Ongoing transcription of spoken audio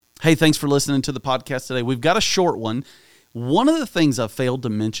Hey, thanks for listening to the podcast today. We've got a short one. One of the things I failed to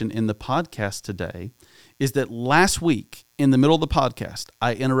mention in the podcast today is that last week, in the middle of the podcast,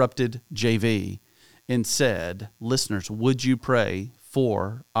 I interrupted JV and said, listeners, would you pray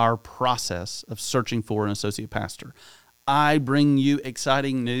for our process of searching for an associate pastor? I bring you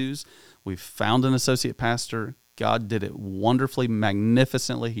exciting news. We've found an associate pastor. God did it wonderfully,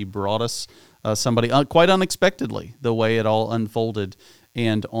 magnificently. He brought us somebody quite unexpectedly, the way it all unfolded.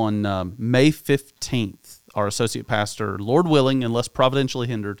 And on May 15th, our associate pastor, Lord willing, unless providentially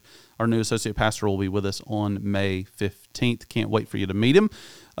hindered, our new associate pastor will be with us on May 15th. Can't wait for you to meet him.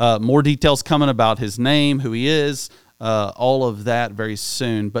 More details coming about his name, who he is, all of that very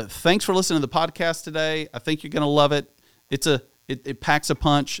soon. But thanks for listening to the podcast today. I think you're going to love it. It packs a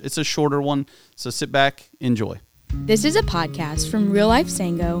punch. It's a shorter one, so sit back, enjoy. This is a podcast from Real Life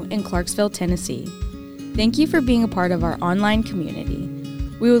Sango in Clarksville, Tennessee. Thank you for being a part of our online community.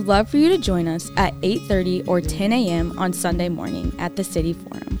 We would love for you to join us at 8:30 or 10 a.m. on Sunday morning at the City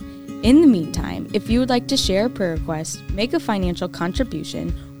Forum. In the meantime, if you would like to share a prayer request, make a financial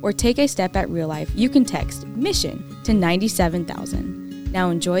contribution, or take a step at Real Life, you can text MISSION to 97,000. Now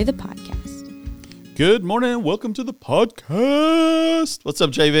enjoy the podcast. Good morning. Welcome to the podcast. What's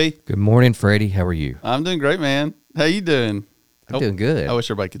up, JV? Good morning, Freddie. How are you? I'm doing great, man. How you doing? I'm doing good. I wish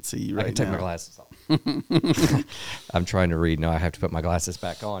everybody could see you right now. I can take my glasses off. I'm trying to read. No, I have to put my glasses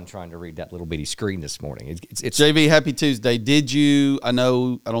back on, trying to read that little bitty screen this morning. It's JV, happy Tuesday. Did you, I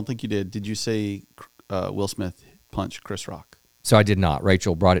don't think you did you see Will Smith punch Chris Rock? So I did not.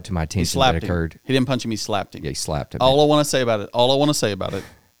 Rachel brought it to my attention that it occurred. He didn't punch him, he slapped him. Yeah, he slapped him. All I want to say about it,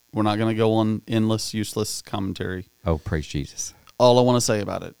 we're not going to go on endless, useless commentary. Oh, praise Jesus. All I want to say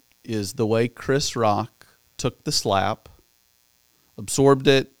about it is the way Chris Rock took the slap, absorbed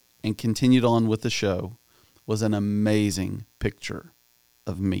it, and continued on with the show was an amazing picture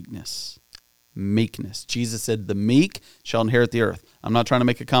of meekness. Meekness. Jesus said, the meek shall inherit the earth. I'm not trying to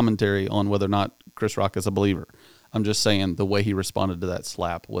make a commentary on whether or not Chris Rock is a believer. I'm just saying the way he responded to that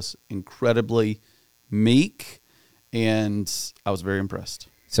slap was incredibly meek, and I was very impressed.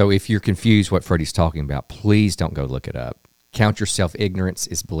 So if you're confused what Freddie's talking about, please don't go look it up. Count yourself, ignorance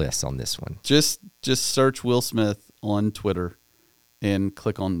is bliss on this one. Just search Will Smith on Twitter and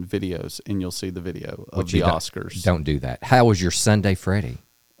click on videos, and you'll see the video of the Oscars. Don't do that. How was your Sunday, Freddie?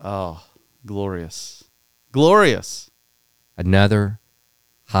 Oh, glorious. Glorious. Another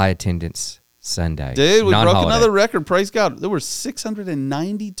high attendance Sunday. Dude, we broke another record. Praise God. There were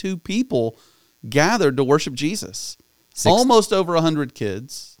 692 people gathered to worship Jesus. Almost over 100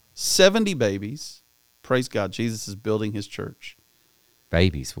 kids, 70 babies. Praise God. Jesus is building his church.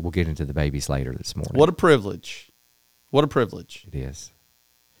 Babies. We'll get into the babies later this morning. What a privilege. What a privilege. It is.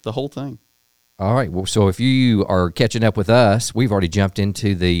 The whole thing. All right. Well, so if you are catching up with us, we've already jumped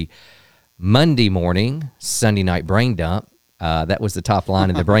into the Monday morning, Sunday night brain dump. That was the top line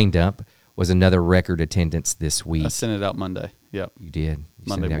in the brain dump, was another record attendance this week. I sent it out Monday. Yep. You did. You Monday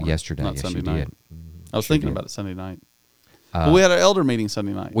sent it out morning, yesterday. not Yes, Sunday you night. did. I was thinking about it Sunday night. But we had our elder meeting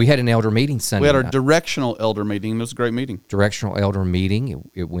Sunday night. We had an elder meeting Sunday We had our night. directional elder meeting. It was a great meeting. Directional elder meeting.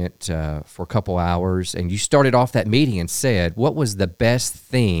 It went for a couple hours, and you started off that meeting and said, what was the best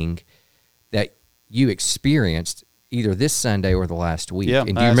thing that you experienced either this Sunday or the last week? Yeah,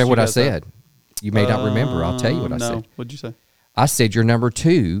 and do you remember what I said? You may not remember. I'll tell you what I said. No, what'd you say? I said your number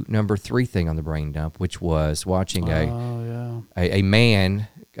 3 thing on the brain dump, which was watching a man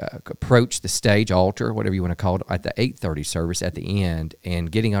approach the stage altar, whatever you want to call it, at the 8:30 service at the end,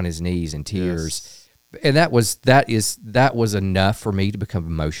 and getting on his knees in tears. Yes. And that was enough for me to become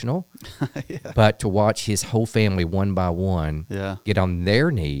emotional. Yeah. But to watch his whole family one by one get on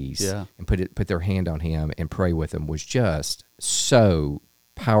their knees and put their hand on him and pray with him was just so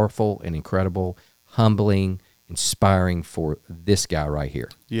powerful and incredible, humbling, inspiring for this guy right here.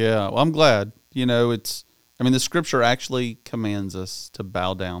 Yeah, well, I'm glad. The scripture actually commands us to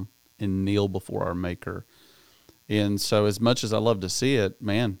bow down and kneel before our Maker. And so as much as I love to see it,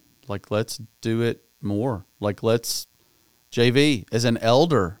 man, let's do it more. Let's, JV, as an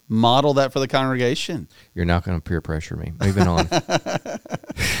elder, model that for the congregation. You're not going to peer pressure me. Moving on.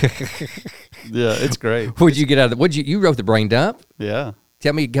 Yeah, it's great. What'd you get out of it? You wrote the brain dump? Yeah.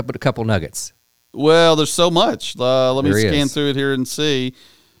 Tell me a couple nuggets. Well, there's so much. Let me scan through it here and see.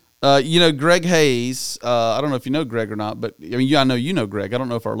 Greg Hayes, I don't know if you know Greg or not, but I know you know Greg. I don't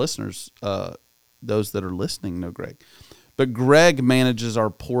know if our listeners, those that are listening, know Greg. But Greg manages our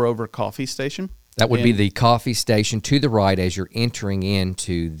Pour Over coffee station. That would be the coffee station to the right as you're entering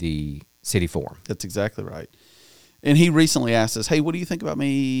into the City Forum. That's exactly right. And he recently asked us, hey, what do you think about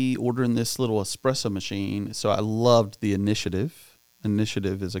me ordering this little espresso machine? So I loved the initiative.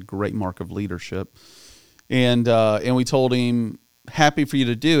 initiative is a great mark of leadership. And we told him, happy for you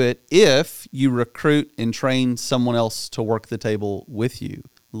to do it if you recruit and train someone else to work the table with you,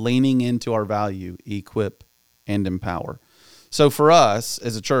 leaning into our value, equip and empower. So for us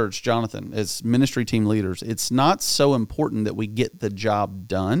as a church, Jonathan, as ministry team leaders, it's not so important that we get the job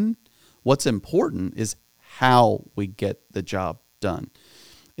done. What's important is how we get the job done.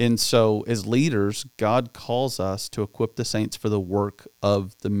 And so as leaders, God calls us to equip the saints for the work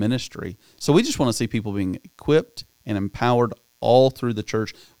of the ministry. So we just want to see people being equipped and empowered all through the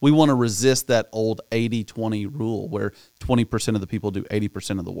church. We want to resist that old 80-20 rule where 20% of the people do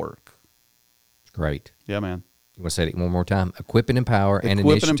 80% of the work. Great. Yeah, man. You want to say it one more time? Equip and empower and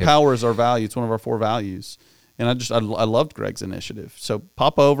Equip initiative. and empower is our value. It's one of our 4 values. And I loved Greg's initiative. So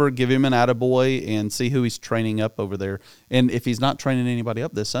pop over, give him an attaboy, and see who he's training up over there. And if he's not training anybody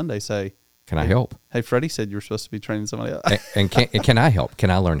up this Sunday, say, can I help? Hey, Freddie said you were supposed to be training somebody up. and can I help?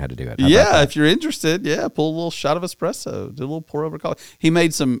 Can I learn how to do it? Yeah, if you're interested, pull a little shot of espresso, do a little pour over coffee. He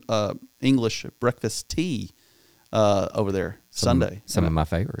made some English breakfast tea over there Sunday. Some of my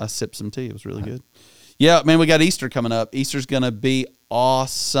favorites. I sipped some tea. It was really good. Yeah, man, we got Easter coming up. Easter's going to be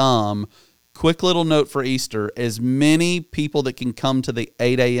awesome. Quick little note for Easter. As many people that can come to the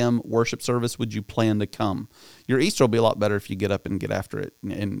 8 a.m. worship service would you plan to come? Your Easter will be a lot better if you get up and get after it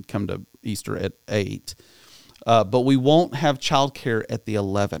and come to Easter at 8. But we won't have childcare at the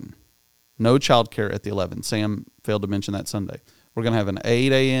 11. No childcare at the 11. Sam failed to mention that Sunday. We're going to have an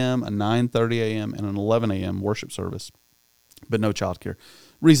 8 a.m., a 9:30 a.m., and an 11 a.m. worship service, but no childcare.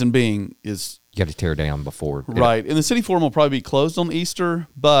 Reason being is you got to tear down before. Right. And the city forum will probably be closed on Easter,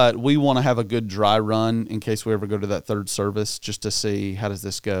 but we want to have a good dry run in case we ever go to that third service just to see how does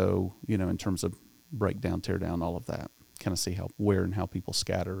this go, in terms of breakdown, tear down, all of that. Kind of see where and how people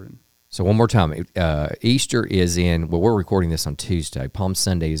scatter. And so one more time, Easter is we're recording this on Tuesday. Palm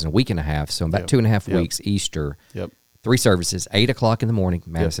Sunday is in a week and a half, so about 2.5 weeks, Easter. Yep. 3 services, 8 o'clock in the morning,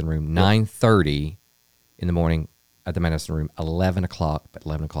 Madison Room, 9:30 in the morning at the Madison Room, 11 o'clock, but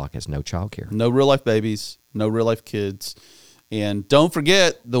 11 o'clock has no childcare. No real-life babies, no real-life kids. And don't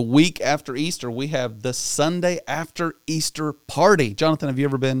forget, the week after Easter, we have the Sunday after Easter party. Jonathan, have you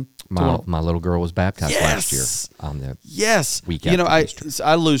ever been? My little girl was baptized last year on the week after Easter.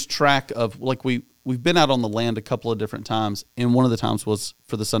 I lose track of, we've been out on the land a couple of different times, and one of the times was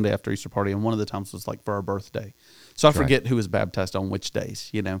for the Sunday after Easter party, and one of the times was for our birthday. So I forget who was baptized on which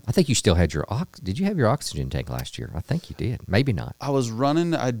days, I think you still had did you have your oxygen tank last year? I think you did. Maybe not. I was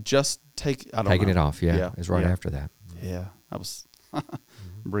running, I'd just taken it off, yeah. It was right after that. Yeah, I was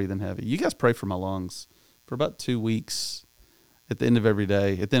breathing heavy. You guys pray for my lungs. For about 2 weeks, at the end of every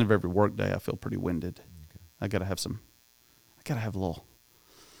day, at the end of every work day, I feel pretty winded. Okay. I got to have a little,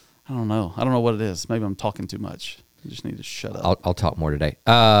 I don't know what it is. Maybe I'm talking too much. I just need to shut up. I'll talk more today.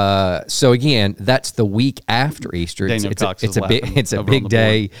 So again, that's the week after Easter. It's a big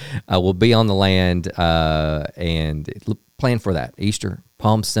day. We'll be on the land and plan for that. Easter,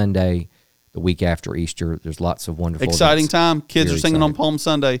 Palm Sunday, the week after Easter. There's lots of wonderful exciting events. time. Kids are singing on Palm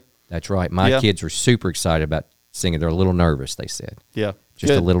Sunday. That's right. My kids were super excited about singing. They're a little nervous, they said. Yeah.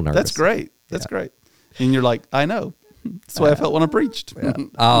 Just a little nervous. That's great. That's great. And you're like, I know. That's the way I felt when I preached. Yeah.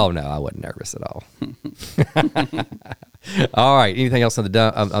 Oh, no, I wasn't nervous at all. All right. Anything else on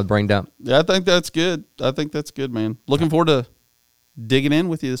the brain dump? Yeah, I think that's good. Man. Looking forward to digging in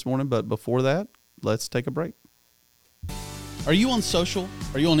with you this morning. But before that, let's take a break. Are you on social?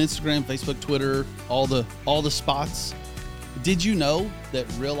 Are you on Instagram, Facebook, Twitter, all the spots? Did you know that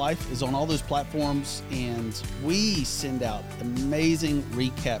Real Life is on all those platforms, and we send out amazing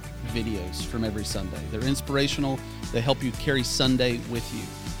recap videos from every Sunday? They're inspirational. They help you carry Sunday with you.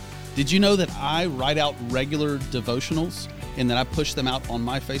 Did you know that I write out regular devotionals and that I push them out on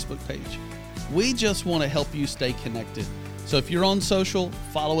my Facebook page? We just want to help you stay connected. So if you're on social,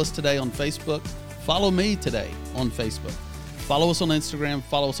 follow us today on Facebook. Follow me today on Facebook. Follow us on Instagram,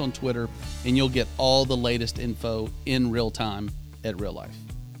 follow us on Twitter, and you'll get all the latest info in real time at Real Life.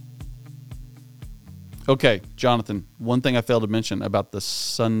 Okay, Jonathan, one thing I failed to mention about the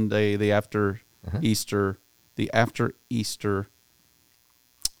Sunday, the after Easter, the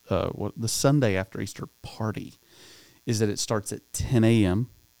Sunday after Easter party is that it starts at 10 a.m.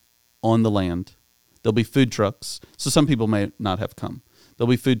 on the land. There'll be food trucks, so some people may not have come. There'll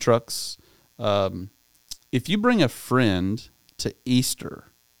be food trucks. If you bring a friend to Easter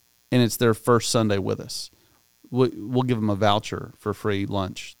and it's their first Sunday with us, we'll give them a voucher for free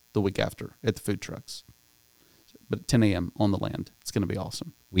lunch the week after at the food trucks. But at 10 a.m. on the land, it's going to be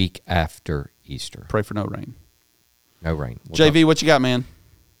awesome. Week after Easter. Pray for no rain. No rain. JV, what you got, man?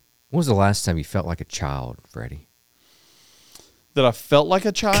 When was the last time you felt like a child, Freddie? That I felt like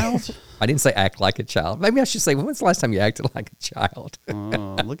a child? I didn't say act like a child. Maybe I should say, when's the last time you acted like a child?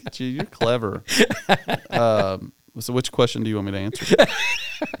 Oh, look at you. You're clever. So which question do you want me to answer?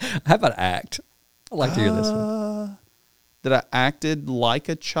 How about act? I'd like to hear this one. That I acted like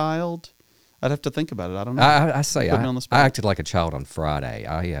a child? I'd have to think about it. I don't know. I say Put me on the I spot. acted like a child on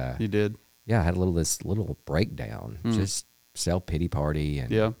Friday. You did? Yeah, I had this little breakdown, just self-pity party, and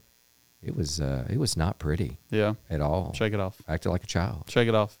Yeah. it was not pretty Yeah. at all. Shake it off. I acted like a child. Shake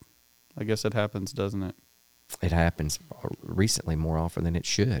it off. I guess it happens, doesn't it? It happens recently more often than it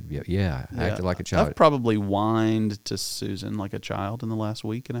should. Yeah, I acted like a child. I've probably whined to Susan like a child in the last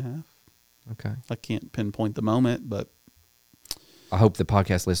week and a half. Okay. I can't pinpoint the moment, but I hope the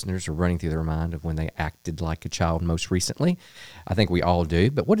podcast listeners are running through their mind of when they acted like a child most recently. I think we all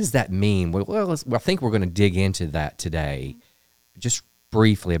do. But what does that mean? Well, I think we're going to dig into that today, just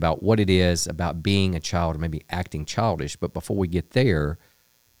briefly about what it is about being a child and maybe acting childish. But before we get there,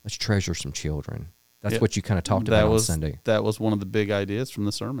 let's treasure some children. That's what you kind of talked about on Sunday. That was one of the big ideas from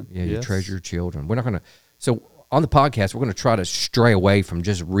the sermon. Yeah, you treasure children. We're not going to. So on the podcast, we're going to try to stray away from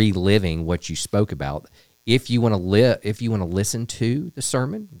just reliving what you spoke about. If you want to listen to the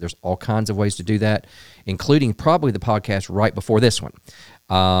sermon, there's all kinds of ways to do that, including probably the podcast right before this one.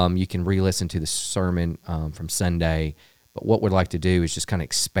 You can re-listen to the sermon from Sunday. But what we'd like to do is just kind of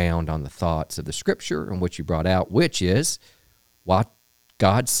expound on the thoughts of the Scripture and what you brought out, which is why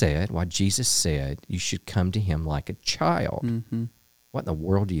Jesus said you should come to him like a child. Mm-hmm. What in the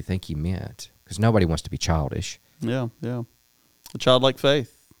world do you think he meant? Because nobody wants to be childish. Yeah. A childlike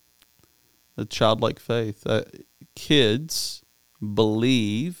faith. A childlike faith. Kids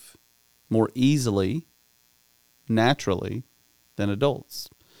believe more easily, naturally, than adults.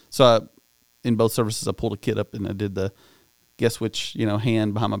 So in both services, I pulled a kid up and I did the guess which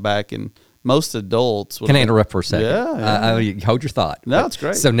hand behind my back, and most adults. Can I interrupt for a second? Yeah. Hold your thought. No, it's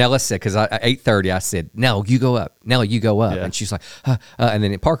great. So Nella said, because at 8:30 I said, "No, you go up. Nella, you go up." Yeah. And she's like, and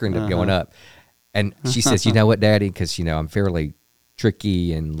then Parker ended up going up, and she says, "You know what, Daddy? Because I'm fairly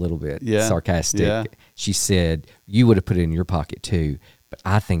tricky and a little bit sarcastic." Yeah. She said, "You would have put it in your pocket too." But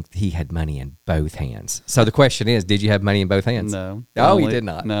I think he had money in both hands. So the question is, did you have money in both hands? No. He did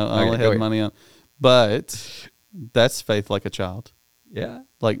not. No, I only had money on. But that's faith like a child. Yeah.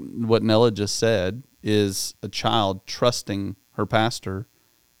 Like what Nella just said is a child trusting her pastor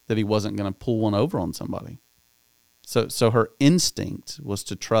that he wasn't going to pull one over on somebody. So her instinct was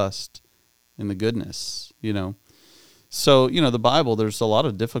to trust in the goodness, So, the Bible, there's a lot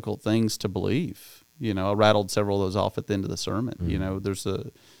of difficult things to believe. I rattled several of those off at the end of the sermon. Mm-hmm.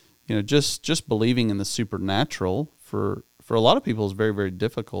 There's just believing in the supernatural for a lot of people is very, very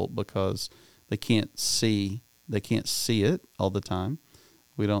difficult because they can't see it all the time.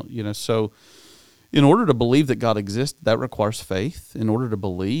 We don't, so in order to believe that God exists, that requires faith. In order to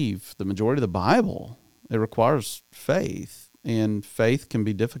believe the majority of the Bible, it requires faith. And faith can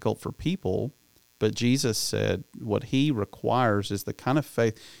be difficult for people, but Jesus said what he requires is the kind of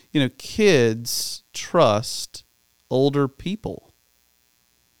faith. Kids trust older people.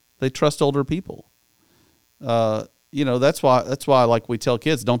 They trust older people. That's why like we tell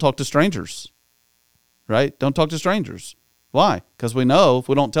kids, don't talk to strangers. Right? Don't talk to strangers. Why? Because we know if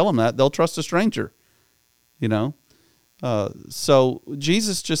we don't tell them that, they'll trust a stranger. So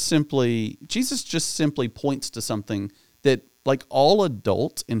Jesus just simply points to something that like all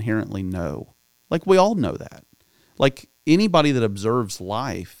adults inherently know. Like we all know that. Like anybody that observes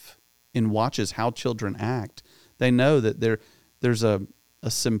life and watches how children act, they know that there's a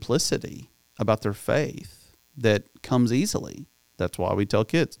simplicity about their faith that comes easily. That's why we tell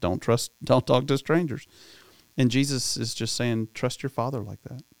kids, don't talk to strangers. And Jesus is just saying, trust your Father like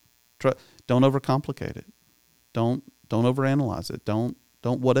that. Don't overcomplicate it. Don't overanalyze it. Don't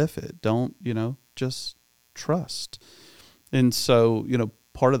what if it. Don't, just trust. And so,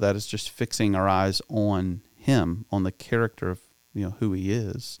 part of that is just fixing our eyes on him, on the character of, who he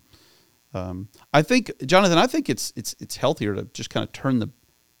is. I think, Jonathan, it's healthier to just kind of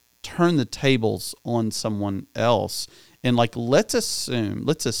turn the tables on someone else. And like, let's assume,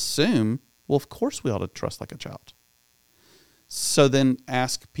 well, of course we ought to trust like a child. So then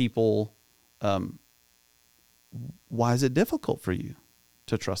ask people, why is it difficult for you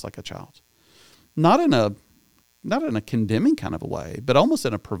to trust like a child? Not in a condemning kind of a way, but almost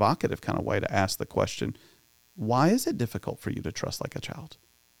in a provocative kind of way to ask the question, why is it difficult for you to trust like a child?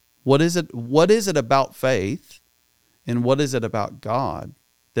 What is it about faith and what is it about God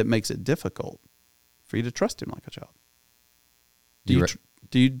that makes it difficult for you to trust him like a child? Do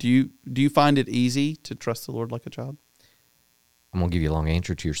you find it easy to trust the Lord like a child? I'm going to give you a long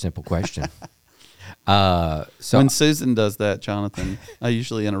answer to your simple question. So when Susan does that, Jonathan, I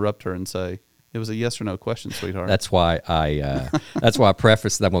usually interrupt her and say, "It was a yes or no question, sweetheart." that's why I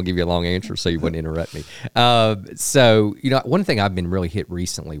prefaced that I'm going to give you a long answer so you wouldn't interrupt me. So, one thing I've been really hit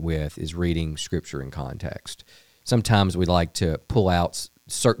recently with is reading scripture in context. Sometimes we like to pull out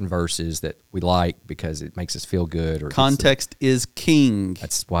certain verses that we like because it makes us feel good. Or Context is king.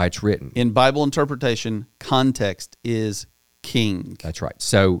 That's why it's written. In Bible interpretation, context is king. That's right.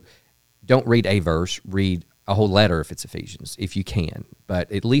 So don't read a verse, read a whole letter if it's Ephesians, if you can, but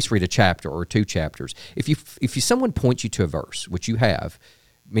at least read a chapter or 2 chapters. If someone points you to a verse, which you have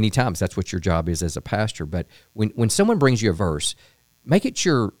many times, that's what your job is as a pastor, but when someone brings you a verse, make it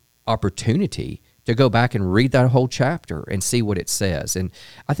your opportunity to go back and read that whole chapter and see what it says. And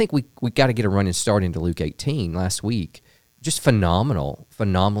I think we got to get a running start into Luke 18 last week. Just phenomenal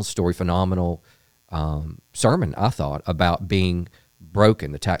story, phenomenal sermon, I thought, about being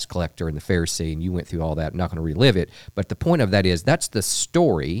broken, the tax collector and the Pharisee, and you went through all that. I'm not going to relive it, but the point of that is that's the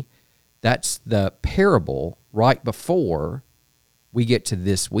story, that's the parable right before we get to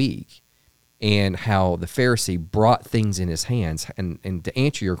this week, and how the Pharisee brought things in his hands. And to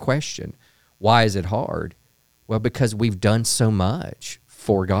answer your question, why is it hard? Well, because we've done so much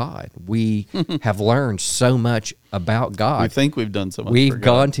for God. We have learned so much about God. We think we've done so much. We've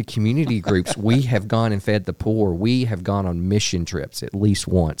gone to community groups. We have gone and fed the poor. We have gone on mission trips at least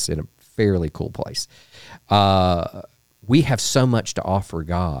once in a fairly cool place. We have so much to offer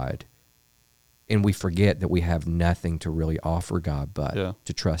God, and we forget that we have nothing to really offer God but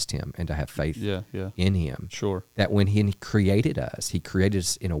to trust Him and to have faith in Him. Sure. That when He created us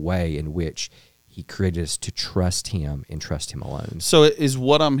in a way in which He created us to trust Him and trust Him alone. So is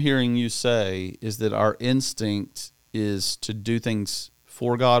what I'm hearing you say is that our instinct is to do things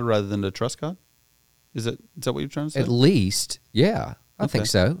for God rather than to trust God? Is that what you're trying to say? At least, yeah, I think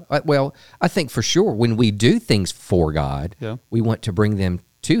so. I think for sure when we do things for God, we want to bring them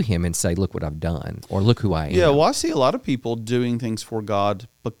to Him and say, look what I've done, or look who I am. Yeah, well, I see a lot of people doing things for God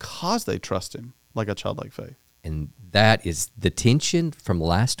because they trust Him, like a childlike faith. And that is the tension from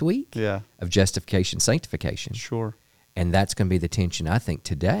last week of justification, sanctification. Sure. And that's going to be the tension, I think,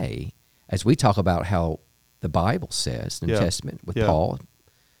 today, as we talk about how the Bible says, the New Testament, with Paul,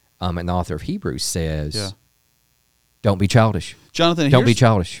 and the author of Hebrews says, don't be childish. Jonathan, don't be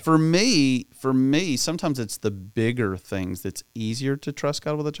childish. For me, sometimes it's the bigger things that's easier to trust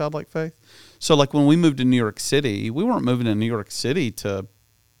God with a childlike faith. So like when we moved to New York City, we weren't moving to New York City to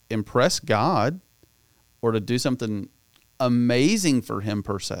impress God or to do something amazing for Him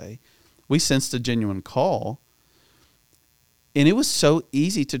per se. We sensed a genuine call, and it was so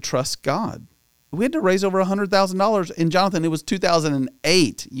easy to trust God. We had to raise over $100,000. And Jonathan, it was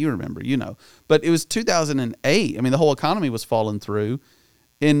 2008. You remember, but it was 2008. I mean, the whole economy was falling through,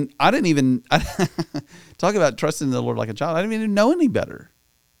 and I didn't even talk about trusting the Lord like a child. I didn't even know any better.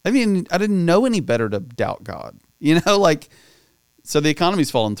 I didn't know any better to doubt God. So the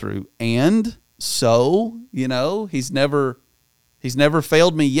economy's falling through, and so He's never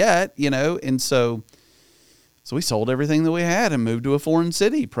failed me yet. And so we sold everything that we had and moved to a foreign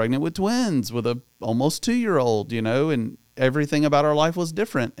city, pregnant with twins, with a almost 2-year-old, and everything about our life was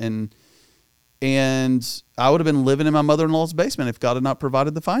different. And I would have been living in my mother-in-law's basement if God had not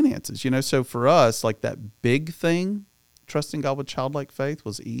provided the finances, So for us, like that big thing, trusting God with childlike faith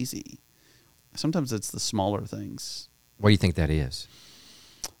was easy. Sometimes it's the smaller things. What do you think that is?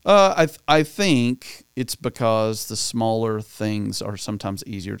 I think it's because the smaller things are sometimes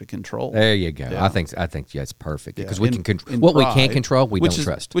easier to control. There you go. Yeah. I think it's perfect because Yeah. we can control what we can't control. We don't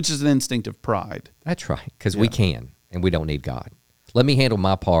trust, which is an instinct of pride. That's right, because we can, and we don't need God. Let me handle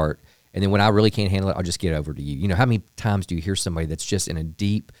my part, and then when I really can't handle it, I'll just get over to you. How many times do you hear somebody that's just in a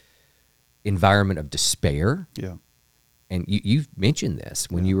deep environment of despair? Yeah. And you've mentioned this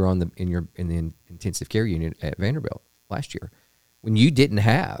when you were in the intensive care unit at Vanderbilt last year, when you didn't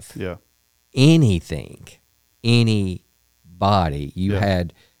have anything, anybody, you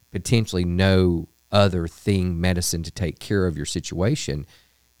had potentially no other medicine to take care of your situation.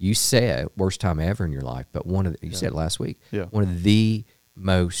 You said worst time ever in your life, but you said it last week. Yeah. One of the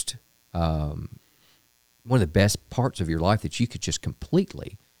most, one of the best parts of your life that you could just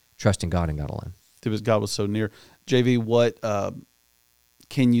completely trust in God and God alone. God was so near. JV, what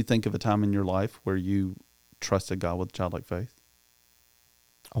can you think of a time in your life where you trusted God with childlike faith?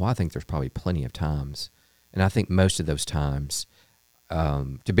 Oh, I think there's probably plenty of times. And I think most of those times,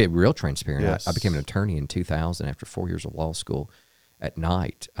 to be real transparent, I became an attorney in 2000 after 4 years of law school at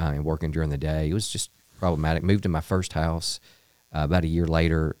night and working during the day. It was just problematic. Moved to my first house, about a year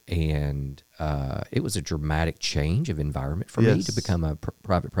later, and it was a dramatic change of environment for me to become a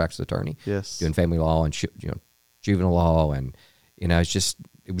private practice attorney. Yes, doing family law and juvenile law, and it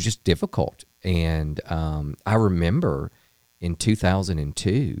was just difficult. And I remember in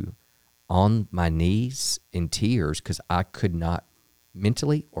 2002, on my knees in tears because I could not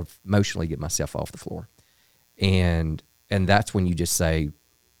mentally or emotionally get myself off the floor, and that's when you just say,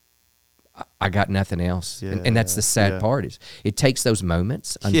 I got nothing else. Yeah, and that's the sad part is it takes those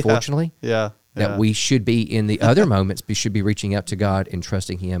moments, unfortunately, that we should be in the other moments, we should be reaching out to God and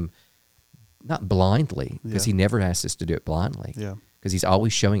trusting Him, not blindly, because He never asks us to do it blindly, because He's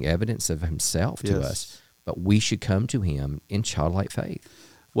always showing evidence of Himself to us, but we should come to Him in childlike faith.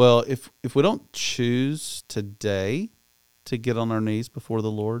 Well, if we don't choose today to get on our knees before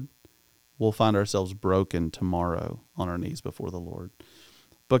the Lord, we'll find ourselves broken tomorrow on our knees before the Lord.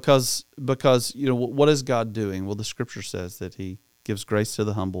 Because what is God doing? Well, the Scripture says that He gives grace to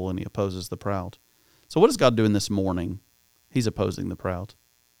the humble and He opposes the proud. So what is God doing this morning? He's opposing the proud.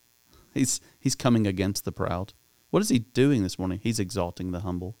 He's coming against the proud. What is He doing this morning? He's exalting the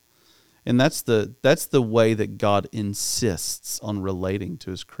humble. And that's the way that God insists on relating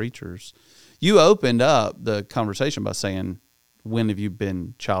to His creatures. You opened up the conversation by saying, when have you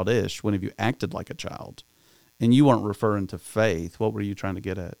been childish? When have you acted like a child? And you weren't referring to faith. What were you trying to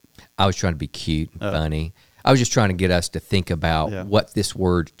get at? I was trying to be cute and funny. I was just trying to get us to think about what this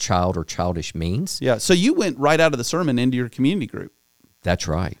word child or childish means. Yeah, so you went right out of the sermon into your community group. That's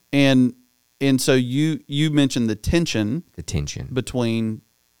right. And so you mentioned the tension between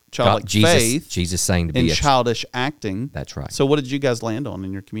childlike faith, Jesus saying to be and childish acting. That's right. So what did you guys land on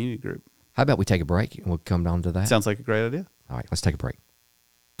in your community group? How about we take a break and we'll come down to that? Sounds like a great idea. All right, let's take a break.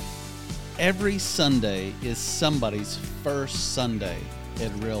 Every Sunday is somebody's first Sunday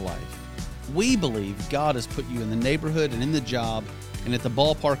at Real Life. We believe God has put you in the neighborhood and in the job and at the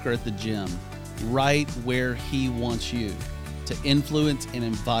ballpark or at the gym, right where He wants you to influence and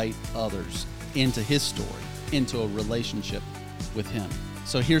invite others into His story, into a relationship with Him.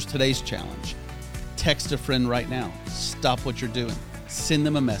 So here's today's challenge. Text a friend right now. Stop what you're doing. Send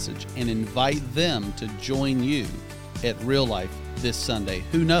them a message and invite them to join you at Real Life this Sunday.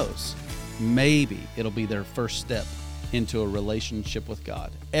 Who knows? Maybe it'll be their first step into a relationship with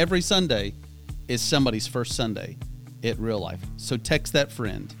God. Every Sunday is somebody's first Sunday at Real Life. So text that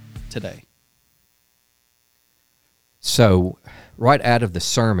friend today. So right out of the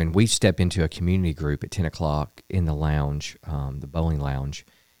sermon, we step into a community group at 10 o'clock in the lounge, the bowling lounge.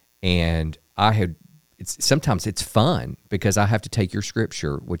 And sometimes it's fun because I have to take your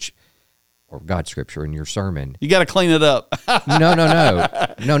scripture, or God's scripture in your sermon. You got to clean it up. No. You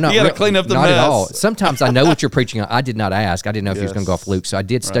got to clean up the not mess. Not at all. Sometimes I know what you're preaching on. I did not ask. I didn't know if he was going to go off Luke, so I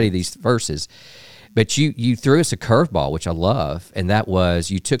did study these verses. But you threw us a curveball, which I love, and that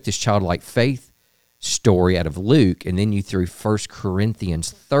was you took this childlike faith story out of Luke, and then you threw 1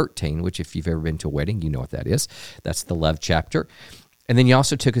 Corinthians 13, which if you've ever been to a wedding, you know what that is. That's the love chapter. And then you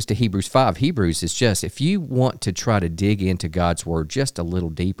also took us to Hebrews 5. Hebrews is just, if you want to try to dig into God's Word just a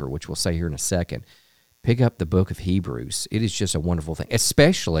little deeper, which we'll say here in a second, pick up the book of Hebrews. It is just a wonderful thing,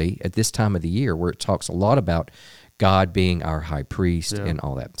 especially at this time of the year where it talks a lot about God being our high priest and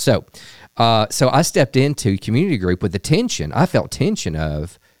all that. So I stepped into community group with the tension. I felt tension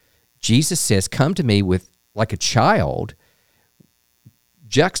of, Jesus says, come to me with like a child,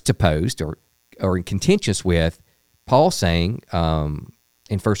 juxtaposed or in contentious with Paul saying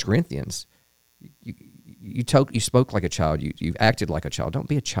in 1 Corinthians, you spoke like a child, you acted like a child. Don't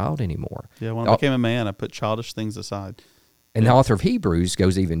be a child anymore. Yeah, when I became a man, I put childish things aside. And the author of Hebrews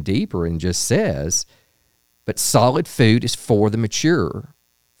goes even deeper and just says, but solid food is for the mature,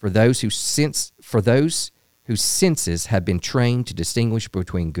 for those whose senses have been trained to distinguish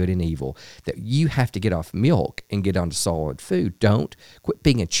between good and evil. That you have to get off milk and get onto solid food. Don't quit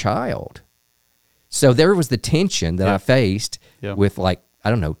being a child. So there was the tension that I faced with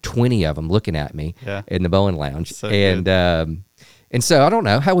 20 of them looking at me in the bowling lounge. So and so I don't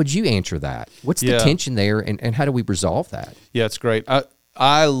know, how would you answer that? What's the tension there and how do we resolve that? Yeah, it's great.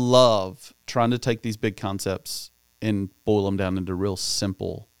 I love trying to take these big concepts and boil them down into real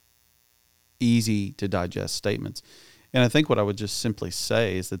simple, easy to digest statements. And I think what I would just simply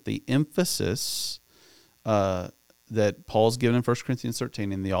say is that the emphasis that Paul's given in 1 Corinthians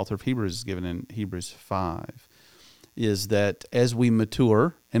 13 and the author of Hebrews is given in Hebrews 5 is that as we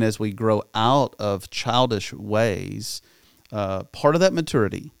mature and as we grow out of childish ways, part of that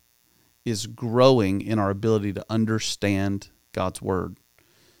maturity is growing in our ability to understand God's Word.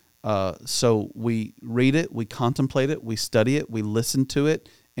 So we read it, we contemplate it, we study it, we listen to it,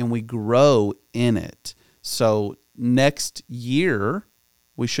 and we grow in it. So next year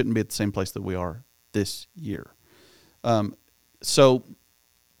we shouldn't be at the same place that we are this year. So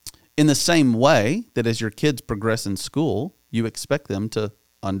in the same way that as your kids progress in school, you expect them to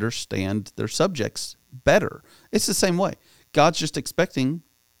understand their subjects better. It's the same way. God's just expecting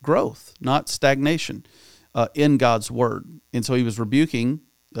growth, not stagnation in God's word. And so he was rebuking,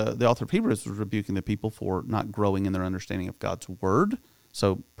 the author of Hebrews was rebuking the people for not growing in their understanding of God's word.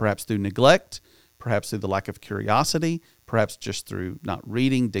 So perhaps through neglect, perhaps through the lack of curiosity, perhaps just through not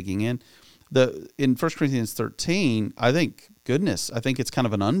reading, digging in. In 1 Corinthians 13, I think it's kind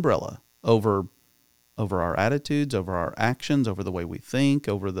of an umbrella over our attitudes, over our actions, over the way we think,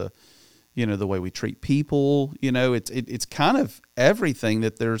 over the way we treat people. It's kind of everything,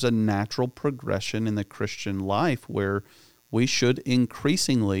 that there's a natural progression in the Christian life where we should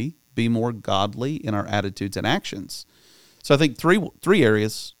increasingly be more godly in our attitudes and actions. So I think three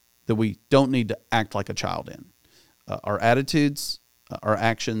areas that we don't need to act like a child in: our attitudes, our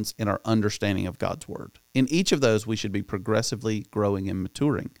actions, and our understanding of God's word. In each of those, we should be progressively growing and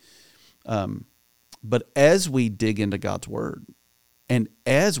maturing. But as we dig into God's word, and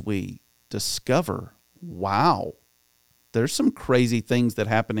as we discover, wow, there's some crazy things that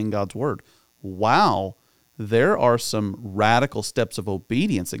happen in God's word. Wow, there are some radical steps of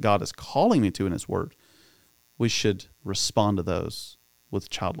obedience that God is calling me to in his word. We should respond to those with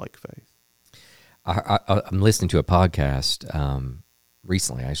childlike faith. I'm listening to a podcast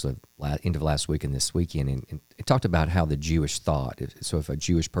recently, actually, end of last week and this weekend, and it talked about how the Jewish thought. So if a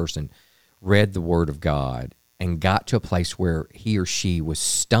Jewish person read the Word of God and got to a place where he or she was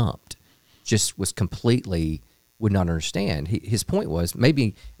stumped, just was completely, would not understand. His point was,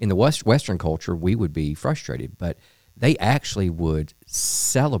 maybe in the Western culture, we would be frustrated, but they actually would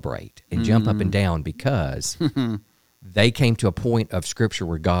celebrate and jump up and down because they came to a point of Scripture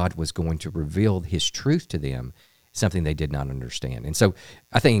where God was going to reveal his truth to them, something they did not understand. And so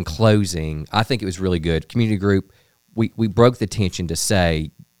I think in closing, I think it was really good. Community group, we broke the tension to say,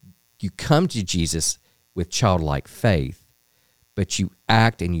 you come to Jesus with childlike faith, but you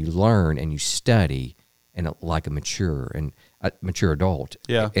act and you learn and you study and like a mature adult.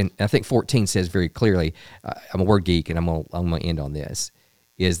 Yeah. And I think 14 says very clearly, I'm a word geek and I'm gonna end on this,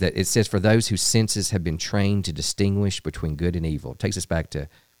 is that it says, for those whose senses have been trained to distinguish between good and evil. It takes us back to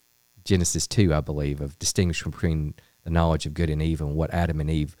Genesis 2, I believe, of distinguishing between the knowledge of good and evil and what Adam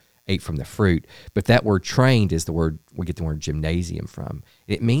and Eve ate from the fruit. But that word trained is the word, we get the word gymnasium from.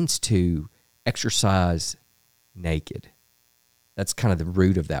 It means to exercise naked. That's kind of the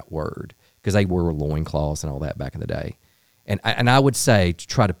root of that word, because they wore loincloths and all that back in the day. And I would say, to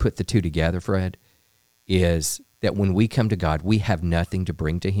try to put the two together, Fred, is that when we come to God, we have nothing to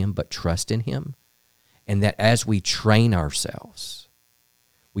bring to him but trust in him. And that as we train ourselves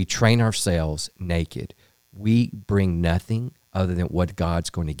naked. We bring nothing other than what God's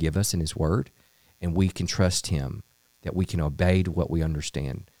going to give us in his word, and we can trust him that we can obey to what we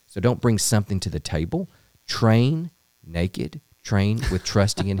understand. So don't bring something to the table. Train naked. Train with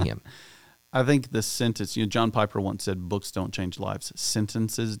trusting in him. I think the sentence, John Piper once said, books don't change lives,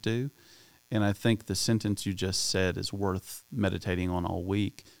 sentences do. And I think the sentence you just said is worth meditating on all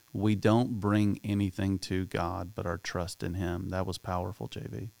week. We don't bring anything to God but our trust in him. That was powerful,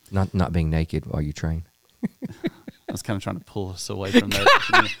 JV. Not being naked while you train. I was kind of trying to pull us away from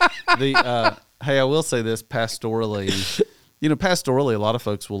that. Hey, I will say this pastorally. Pastorally, a lot of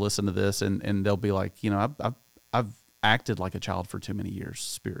folks will listen to this and they'll be like, I've acted like a child for too many years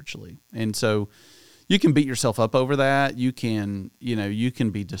spiritually. And so you can beat yourself up over that. You can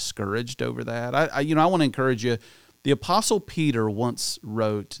be discouraged over that. I want to encourage you. The Apostle Peter once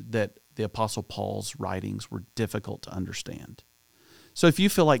wrote that the Apostle Paul's writings were difficult to understand. So if you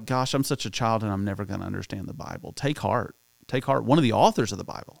feel like, gosh, I'm such a child and I'm never going to understand the Bible, take heart. Take heart. One of the authors of the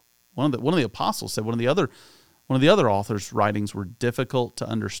Bible, one of the apostles said one of the other authors' writings were difficult to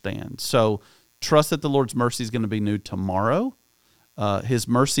understand. So trust that the Lord's mercy is going to be new tomorrow. His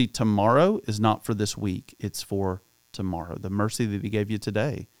mercy tomorrow is not for this week. It's for tomorrow. The mercy that he gave you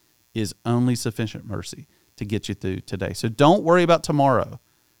today is only sufficient mercy to get you through today. So don't worry about tomorrow.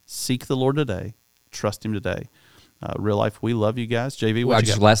 Seek the Lord today. Trust him today. Real life, we love you guys. JV, what you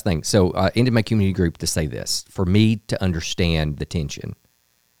just got? Last thing. So into my community group to say this, for me to understand the tension,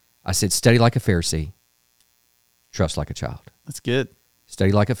 I said, study like a Pharisee, trust like a child. That's good.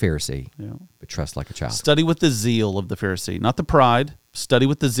 Study like a Pharisee, but trust like a child. Study with the zeal of the Pharisee, not the pride. Study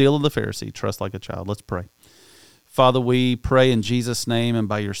with the zeal of the Pharisee. Trust like a child. Let's pray. Father, we pray in Jesus' name and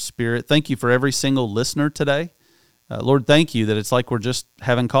by your Spirit. Thank you for every single listener today. Lord, thank you that it's like we're just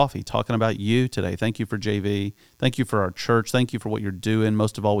having coffee, talking about you today. Thank you for JV. Thank you for our church. Thank you for what you're doing.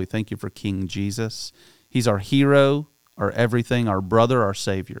 Most of all, we thank you for King Jesus. He's our hero, our everything, our brother, our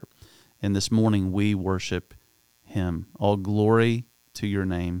Savior. And this morning we worship him. All glory to your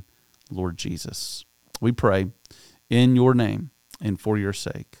name, Lord Jesus. We pray in your name and for your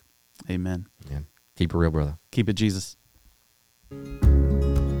sake. Amen. Amen. Keep it real, brother. Keep it, Jesus.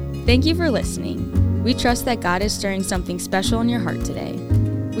 Thank you for listening. We trust that God is stirring something special in your heart today.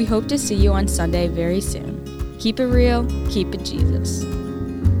 We hope to see you on Sunday very soon. Keep it real, keep it Jesus.